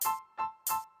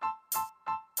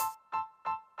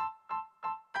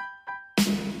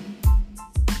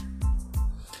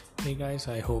Hey guys,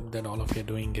 I hope that all of you are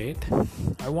doing great.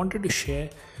 I wanted to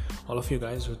share all of you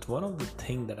guys with one of the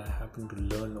things that I happened to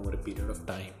learn over a period of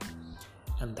time,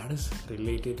 and that is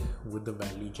related with the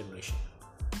value generation.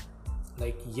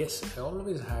 Yes, I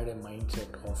always had a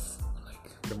mindset of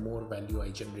the more value I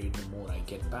generate, the more I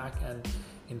get back, and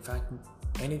in fact,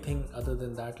 anything other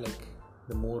than that,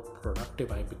 the more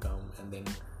productive I become, and then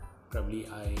probably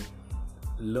I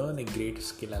learn a great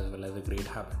skill as well as a great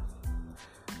habit.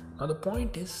 Now the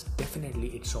point is, definitely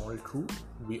it's all true.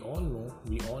 We all know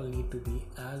we all need to be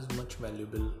as much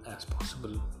valuable as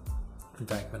possible. In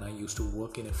fact, when I used to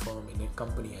work in a firm, in a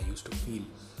company, I used to feel,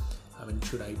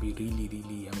 should I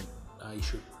be I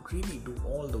should really do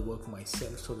all the work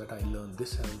myself so that I learn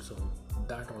this also,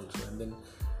 that also, and then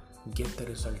get the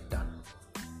result done.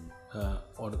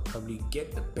 Or probably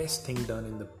get the best thing done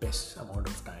in the best amount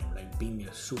of time, like being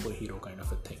a superhero kind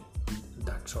of a thing.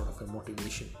 That sort of a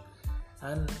motivation.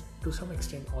 And to some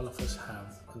extent, all of us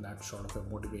have that sort of a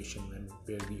motivation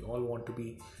where we all want to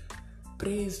be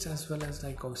praised, as well as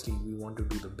obviously we want to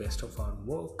do the best of our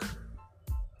work.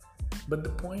 But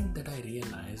the point that I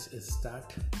realize is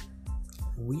that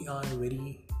we are a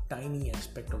very tiny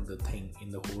aspect of the thing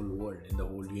in the whole world, in the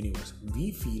whole universe.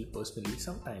 We feel personally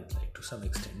sometimes, to some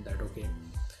extent, that okay,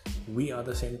 we are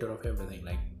the center of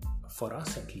everything. For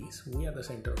us at least, we are the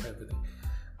center of everything.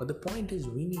 But the point is,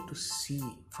 we need to see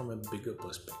from a bigger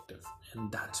perspective,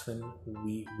 and that's when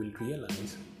we will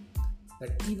realize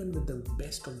that even with the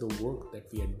best of the work that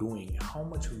we are doing, how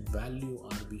much value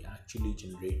are we actually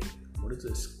generating? What is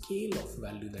the scale of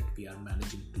value that we are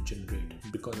managing to generate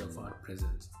because of our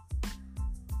presence?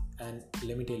 And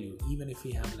let me tell you, even if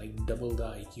we have double the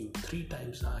IQ, 3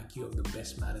 times the IQ of the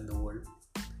best man in the world,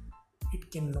 it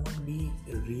cannot be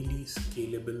a really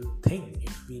scalable thing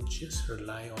if we just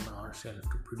rely on ourselves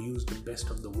to produce the best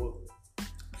of the work.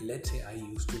 Let's say I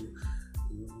used to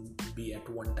be at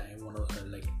one time one of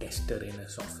tester in a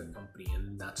software company,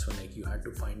 and that's when you had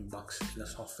to find bugs in a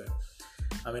software.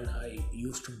 I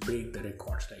used to break the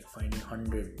records, finding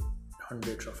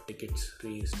hundreds of tickets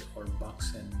raised or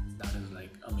bugs, and that is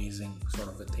amazing sort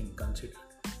of a thing considered.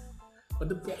 But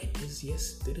the point is,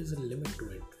 yes, there is a limit to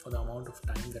it for the amount of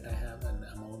time that I have and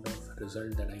the amount of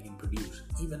result that I can produce.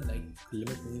 Even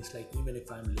limit means even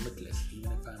if I'm limitless,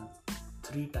 even if I'm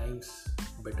 3 times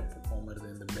better performer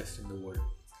than the best in the world,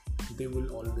 there will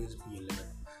always be a limit.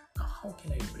 Now, how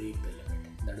can I break the limit?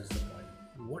 That is the point.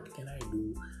 What can I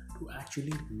do to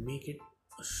actually make it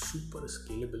a super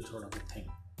scalable sort of a thing?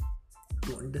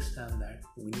 To understand that,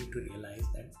 we need to realize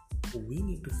that we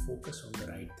need to focus on the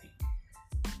right thing.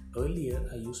 Earlier,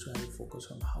 I used to have a focus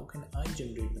on how can I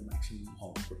generate the maximum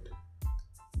output.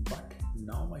 But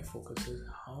now my focus is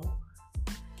how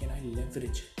can I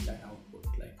leverage that output?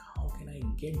 How can I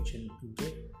get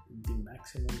the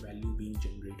maximum value being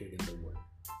generated in the world?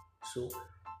 So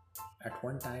at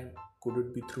one time, could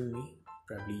it be through me?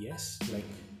 Probably yes.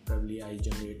 Probably I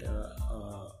generate a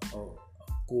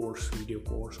video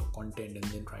course or content, and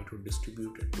then try to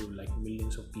distribute it to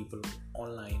millions of people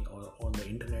online or on the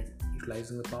internet,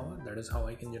 utilizing the power. That is how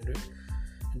I can generate.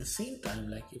 At the same time,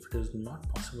 if it is not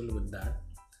possible with that,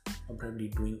 I'm probably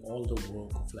doing all the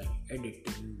work of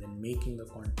editing, then making the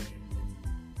content,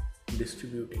 then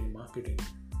distributing, marketing.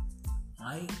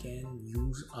 I can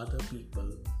use other people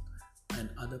and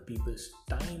other people's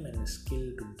time and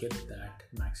skill to get that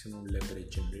maximum leverage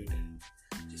generated.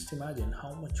 Just imagine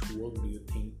how much work do you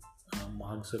think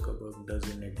Mark Zuckerberg does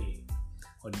in a day,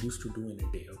 or used to do in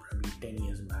a day, or probably 10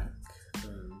 years back,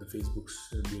 during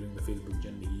the Facebook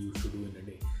journey, he used to do in a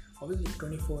day. Obviously,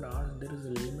 24 hours, there is a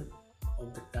limit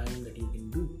of the time that you can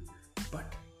do,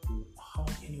 but how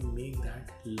can you make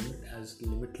that limit as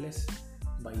limitless?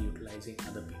 By utilizing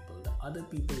other people. The other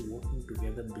people working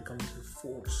together becomes a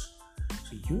force.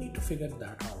 So you need to figure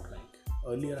that out.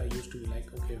 Earlier, I used to be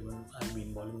okay, when I'll be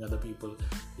involving other people,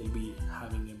 they'll be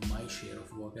having my share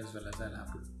of work as well as I'll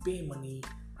have to pay money.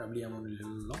 Probably I'm on a little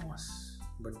loss.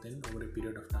 But then over a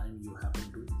period of time, you happen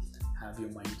to have your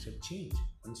mindset change.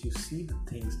 Once you see the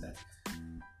things that,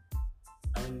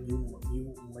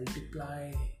 you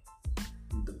multiply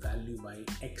the value by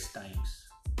X times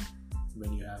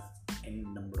when you have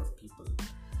n number of people.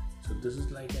 So this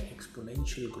is an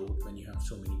exponential growth when you have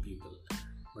so many people.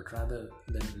 But rather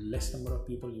than less number of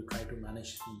people, you try to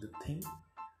manage the thing,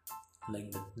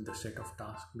 the set of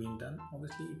tasks being done.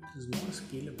 Obviously, it is not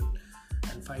scalable.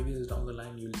 And 5 years down the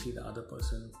line, you'll see the other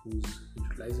person who's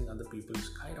utilizing other people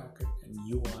skyrocket, and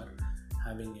you are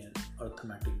having an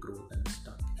arithmetic growth and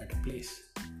stuck at a place.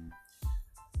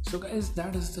 So guys,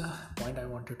 that is the point I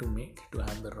wanted to make, to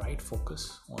have the right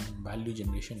focus on value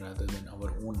generation rather than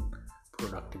our own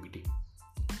productivity.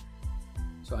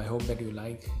 So I hope that you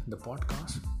like the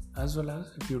podcast, as well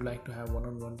as if you'd like to have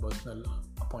one-on-one personal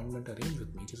appointment arranged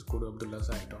with me, just go to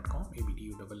abdullahzahid.com,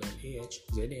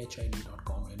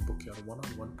 abdullahzahid.com, and book your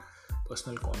one-on-one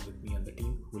personal call with me, and the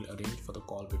team will arrange for the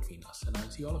call between us. And I'll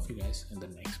see all of you guys in the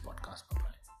next podcast.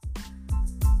 Bye-bye.